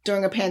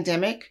during a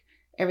pandemic.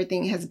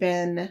 Everything has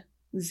been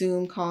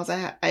Zoom calls.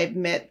 I've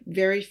met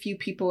very few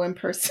people in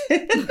person.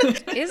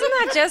 Isn't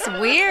that just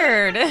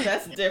weird?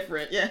 That's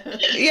different. Yeah.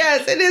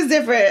 Yes, it is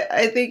different.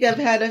 I think I've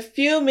had a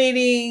few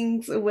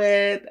meetings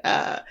with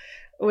my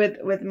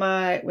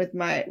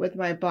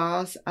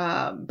boss,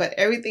 but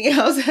everything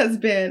else has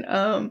been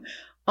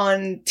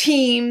on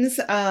Teams,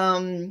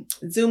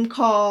 Zoom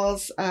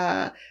calls.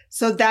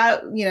 So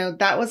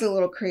that was a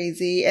little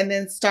crazy. And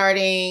then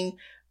starting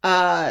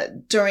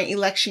during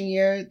election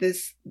year,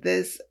 this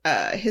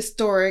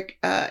historic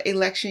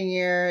election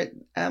year,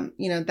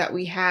 that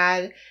we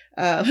had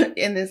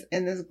in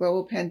this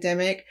global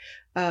pandemic.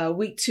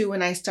 Week 2,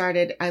 when I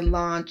started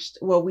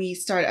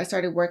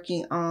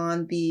working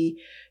on the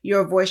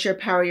Your Voice, Your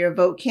Power, Your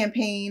Vote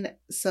campaign.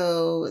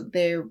 So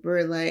they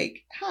were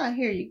like,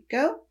 here you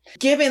go.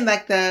 Given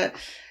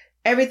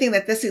everything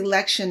that this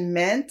election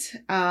meant,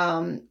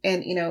 and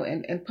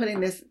putting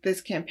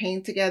this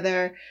campaign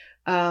together.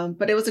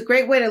 But it was a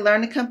great way to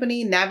learn the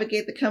company,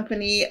 navigate the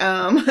company,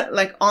 on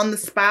the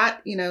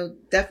spot,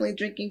 definitely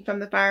drinking from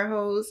the fire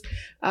hose.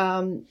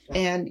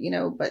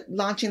 But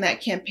launching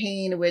that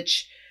campaign,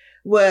 which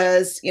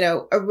was,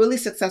 a really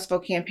successful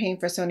campaign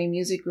for Sony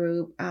Music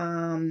Group.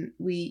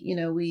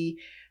 We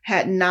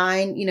had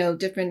 9,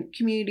 different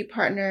community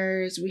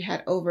partners. We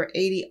had over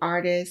 80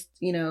 artists,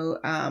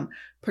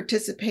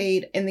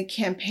 participate in the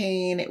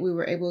campaign. We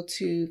were able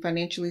to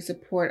financially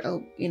support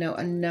a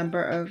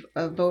number of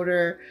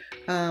voter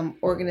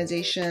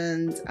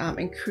organizations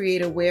and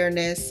create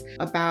awareness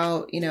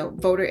about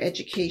voter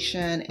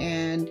education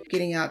and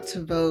getting out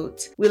to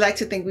vote. We like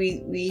to think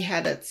we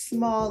had a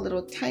small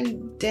little tiny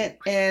dent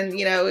in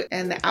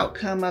and the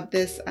outcome of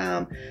this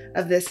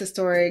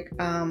historic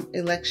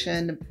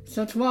election.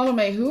 So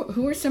Towalame,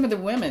 who are some of the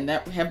women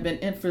that have been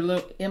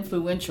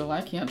influential?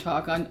 I can't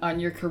talk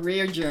on your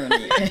career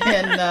journey.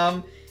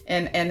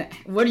 And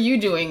what are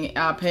you doing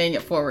paying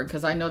it forward?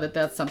 Because I know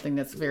that's something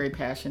that's very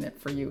passionate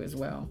for you as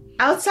well.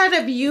 Outside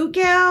of you,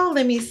 Gail,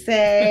 let me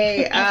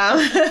say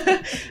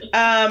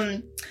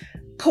Kawana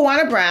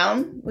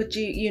Brown, which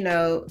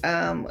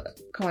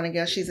Kawana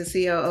Gail, she's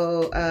the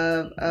COO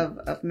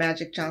of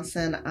Magic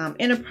Johnson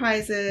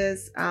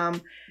Enterprises.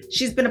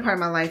 She's been a part of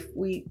my life.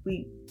 We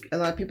a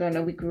lot of people don't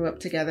know we grew up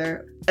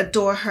together.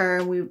 Adore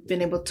her. We've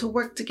been able to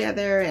work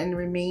together and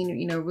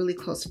remain, really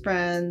close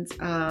friends.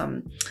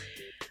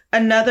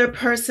 Another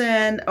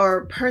person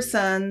or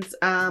persons,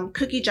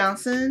 Cookie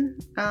Johnson,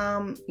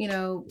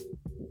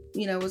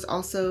 was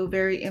also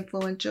very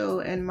influential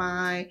in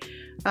my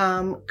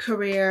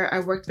career.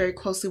 I worked very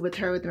closely with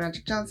her with the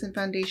Magic Johnson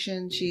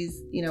Foundation.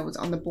 She's, was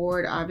on the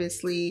board,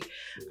 obviously.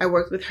 I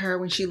worked with her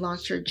when she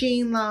launched her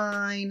jean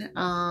line,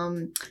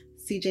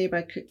 CJ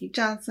by Cookie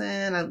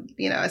Johnson. I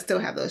still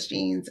have those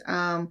jeans.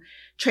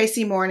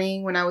 Tracy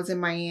Morning, when I was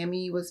in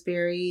Miami, was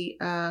very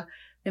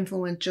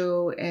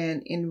influential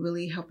and in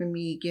really helping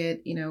me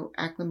get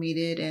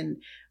acclimated,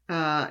 and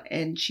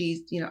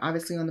she's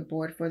obviously on the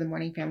board for the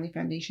Morning Family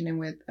Foundation and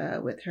with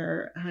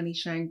her Honey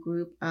Shine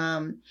group.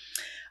 In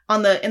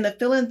the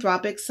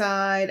philanthropic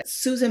side,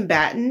 Susan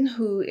Batten,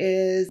 who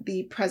is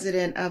the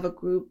president of a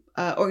group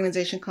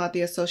organization called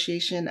the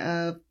Association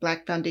of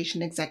Black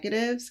Foundation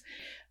Executives,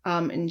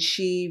 and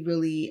she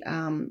really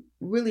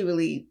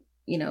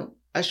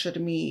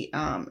ushered me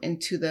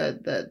into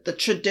the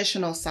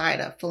traditional side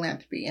of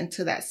philanthropy,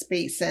 into that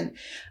space. And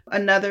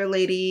another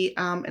lady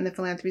in the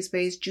philanthropy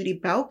space, Judy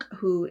Belk,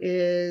 who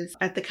is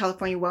at the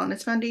California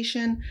Wellness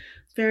Foundation,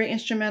 very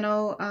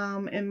instrumental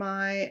in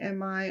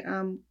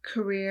my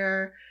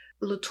career.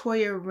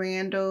 Latoya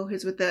Randall,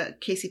 who's with the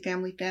Casey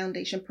Family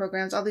Foundation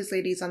programs. All these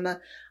ladies on the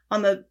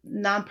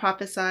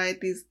nonprofit side,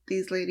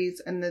 these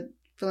ladies in the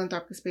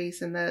philanthropic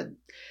space and the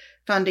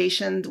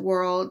foundation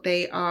world,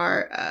 they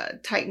are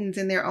titans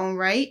in their own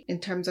right in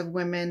terms of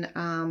women,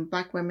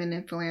 Black women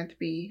in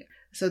philanthropy.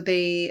 So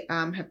they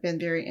have been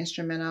very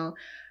instrumental.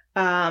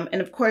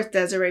 And of course,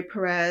 Desiree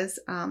Perez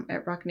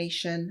at Rock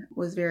Nation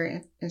was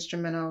very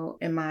instrumental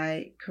in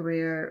my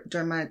career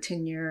during my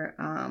tenure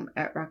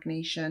at Rock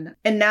Nation.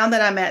 And now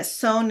that I'm at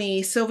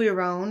Sony, Sylvia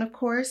Rohn, of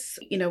course,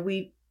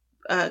 we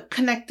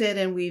connected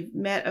and we've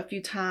met a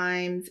few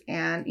times,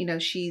 and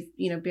she's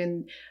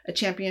been a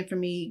champion for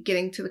me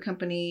getting to the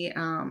company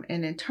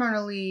and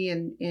internally,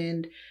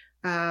 and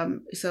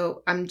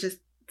so I'm just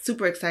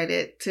super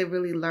excited to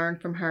really learn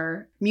from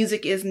her.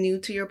 Music is new,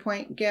 to your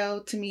point,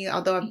 Gail, to me,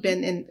 although I've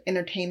been in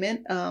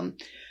entertainment, and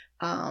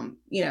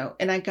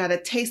I got a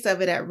taste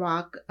of it at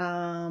Rock,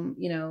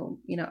 obviously,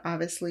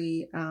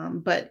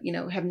 but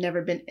have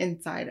never been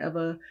inside of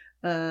a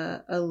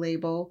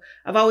label.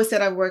 I've always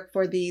said I work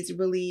for these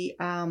really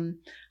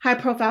high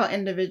profile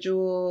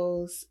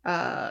individuals,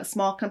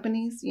 small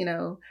companies,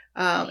 and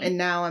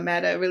now I'm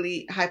at a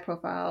really high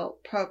profile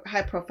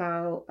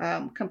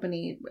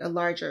company, a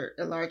larger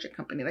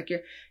company, like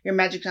your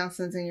Magic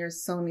Johnsons and your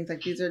Sonys.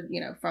 Like these are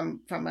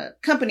from a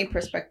company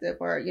perspective,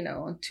 or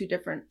on two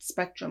different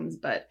spectrums,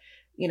 but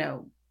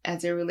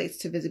as it relates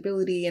to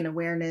visibility and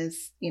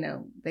awareness,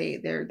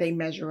 they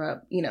measure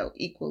up,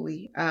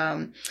 equally.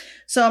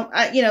 So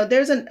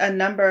there's a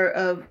number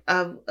of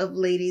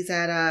ladies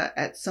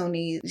at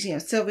Sony.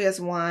 Sylvia's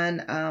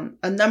one.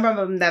 A number of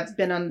them that's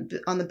been on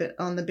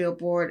the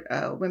Billboard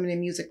Women in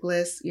Music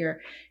list.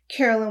 Your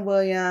Carolyn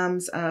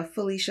Williams,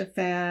 Felicia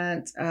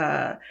Fant.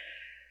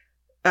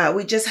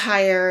 We just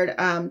hired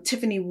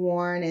Tiffany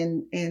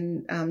Warren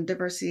in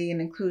diversity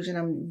and inclusion.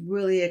 I'm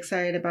really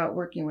excited about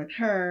working with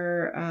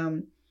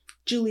her.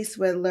 Julie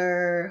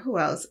Swidler, who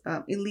else?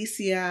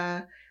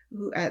 Alicia,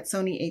 who at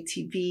Sony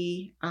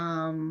ATV,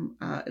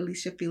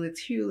 Alicia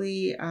Felix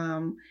Hewley,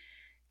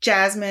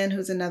 Jasmine,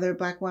 who's another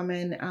Black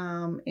woman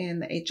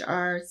in the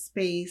HR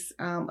space,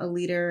 a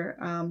leader,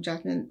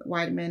 Jasmine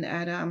Weidman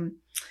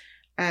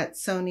at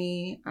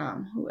Sony.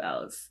 Who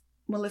else?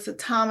 Melissa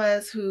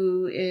Thomas,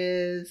 who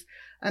is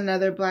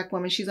another Black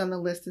woman. She's on the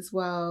list as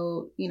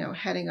well,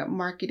 heading up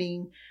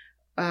marketing.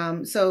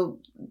 So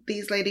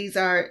these ladies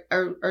are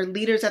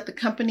leaders at the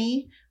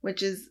company,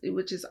 which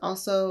is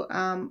also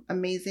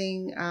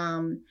amazing.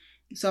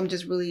 So I'm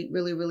just really,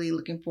 really, really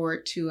looking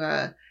forward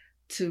to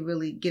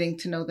really getting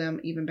to know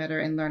them even better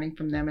and learning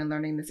from them and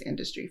learning this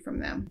industry from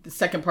them. The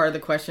second part of the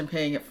question,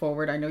 paying it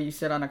forward. I know you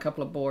sit on a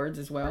couple of boards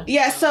as well.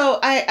 Yeah, so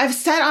I've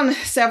sat on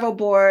several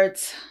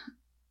boards.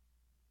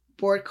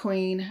 Board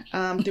queen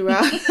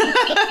throughout.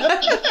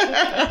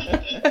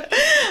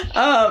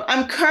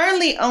 I'm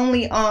currently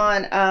only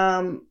on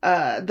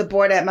the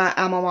board at my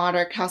alma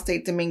mater, Cal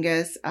State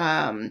Dominguez,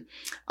 on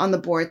the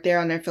board there,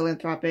 on their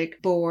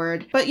philanthropic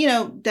board. But,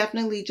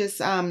 definitely just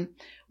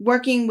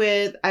working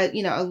with, I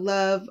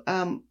love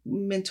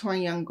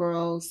mentoring young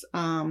girls,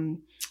 and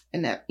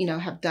that,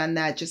 have done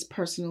that just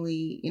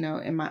personally,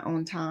 in my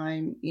own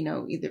time,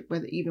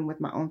 even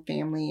with my own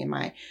family and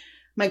my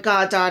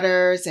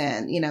goddaughters,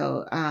 and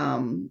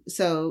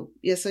so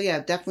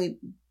definitely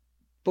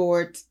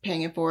boards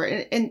paying it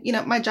forward, and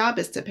my job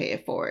is to pay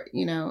it forward,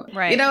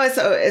 right.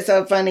 It's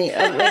so funny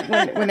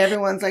when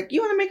everyone's like,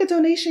 you want to make a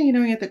donation,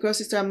 at the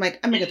grocery store. I'm like,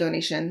 I make a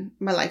donation,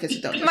 my life is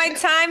a donation, my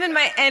time and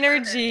my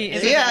energy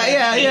is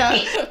yeah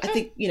I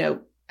think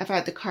if I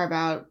had to carve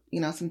out,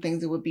 some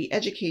things, it would be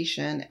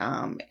education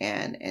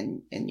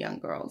and young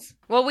girls.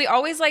 Well, we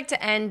always like to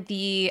end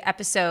the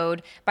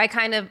episode by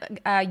kind of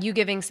you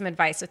giving some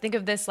advice. So think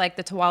of this like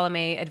the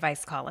Towalame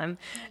advice column.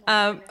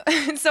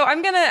 So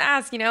I'm going to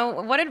ask,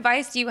 what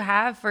advice do you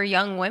have for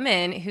young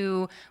women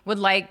who would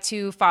like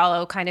to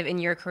follow kind of in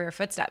your career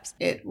footsteps?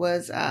 It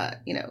was,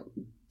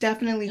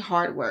 definitely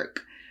hard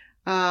work.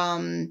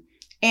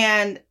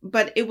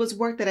 But it was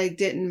work that I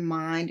didn't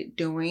mind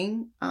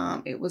doing.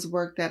 It was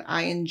work that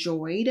I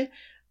enjoyed.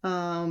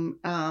 So,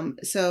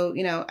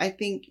 I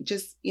think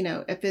just,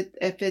 if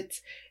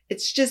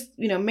it's just,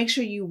 make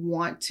sure you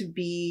want to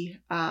be,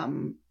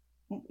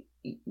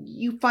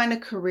 you find a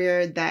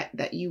career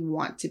that you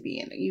want to be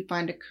in. You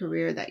find a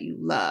career that you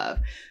love.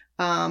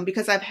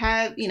 Because I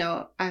have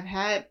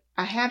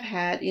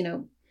had,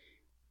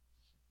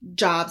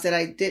 jobs that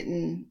I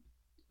didn't.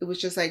 It was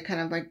just like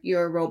kind of like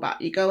you're a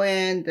robot. You go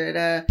in,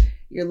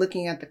 you're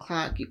looking at the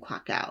clock, you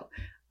clock out.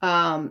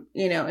 And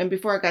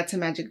before I got to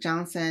Magic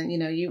Johnson,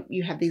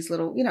 you have these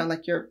little,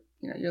 like your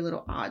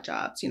little odd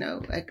jobs,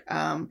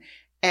 and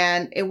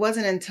it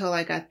wasn't until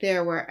I got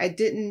there where I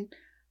didn't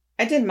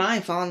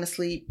mind falling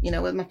asleep,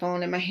 with my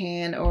phone in my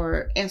hand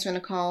or answering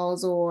the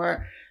calls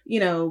or,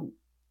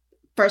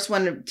 first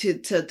one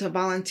to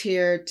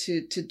volunteer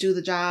to do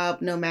the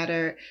job, no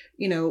matter,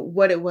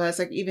 what it was.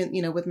 Like even,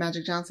 with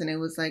Magic Johnson, it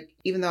was like,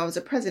 even though I was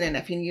a president,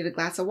 if he needed a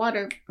glass of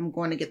water, I'm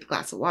going to get the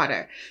glass of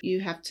water.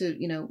 You have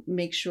to,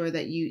 make sure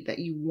that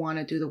you want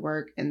to do the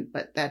work,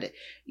 but that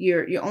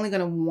you're only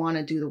going to want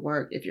to do the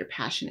work if you're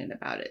passionate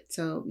about it.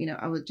 So,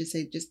 I would just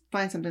say, just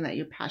find something that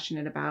you're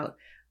passionate about.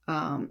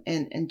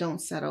 And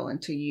don't settle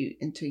until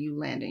you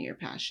land in your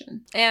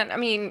passion. And I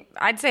mean,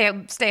 I'd say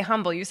stay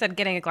humble. You said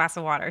getting a glass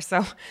of water,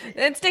 so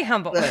stay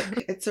humble.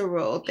 Look, it's a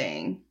real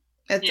thing.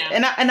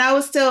 And I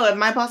was still, if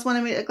my boss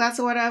wanted me a glass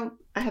of water, I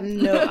want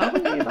to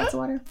get a glass of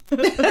water.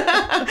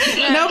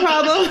 No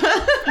problem.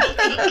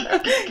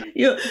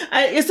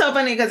 It's so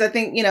funny because I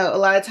think, a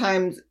lot of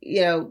times,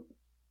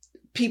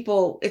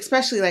 people,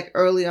 especially like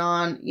early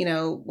on,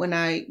 when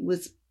I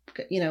was,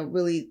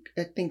 really,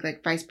 I think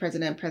like vice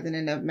president,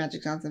 president of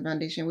Magic Johnson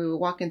Foundation, we would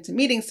walk into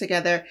meetings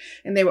together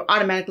and they would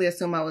automatically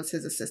assume I was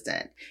his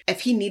assistant.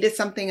 If he needed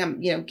something,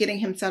 I'm, getting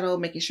him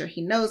settled, making sure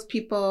he knows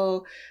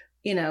people,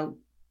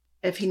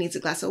 if he needs a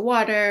glass of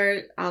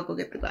water, I'll go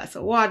get the glass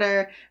of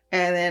water.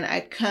 And then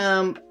I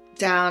come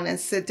down and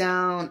sit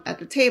down at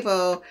the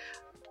table.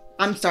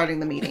 I'm starting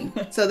the meeting.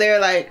 So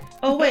they're like,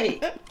 oh,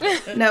 wait,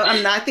 no,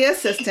 I'm not the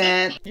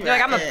assistant. You're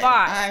like, I'm a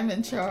boss. I'm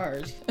in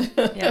charge.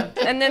 Yeah.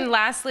 And then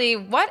lastly,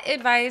 what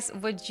advice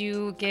would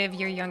you give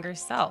your younger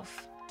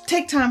self?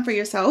 Take time for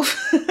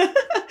yourself.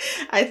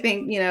 I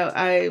think,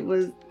 I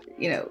was,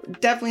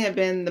 definitely have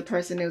been the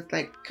person who's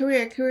like,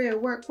 career,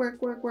 work.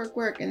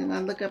 And then I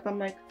look up, I'm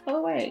like,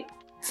 oh, wait.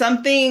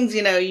 Some things,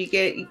 you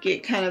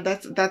get kind of,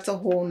 that's a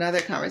whole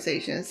nother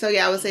conversation. So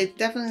yeah, I would say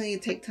definitely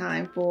take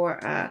time for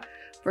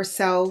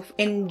self,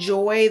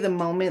 enjoy the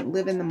moment,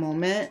 live in the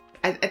moment.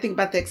 I think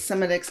about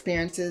some of the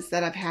experiences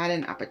that I've had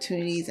and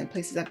opportunities and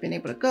places I've been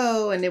able to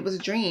go, and it was a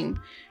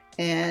dream.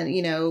 And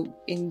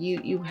and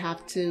you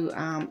have to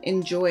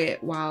enjoy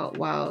it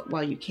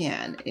while you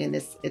can. And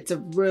it's a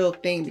real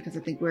thing, because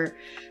I think we're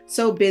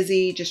so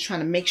busy just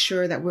trying to make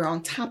sure that we're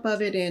on top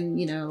of it. And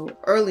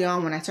early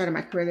on when I started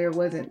my career, there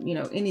wasn't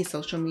any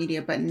social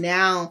media, but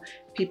now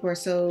people are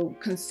so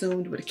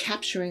consumed with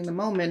capturing the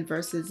moment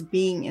versus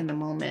being in the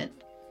moment.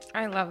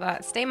 I love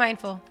that. Stay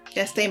mindful.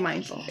 Yeah, stay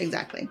mindful.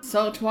 Exactly.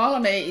 So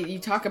Towalame, you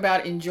talk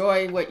about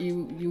enjoy what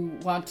you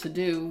want to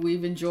do.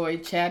 We've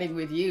enjoyed chatting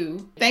with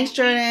you. Thanks,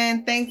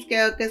 Jordan. Thanks,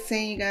 Gail. Good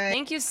seeing you guys.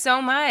 Thank you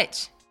so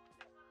much.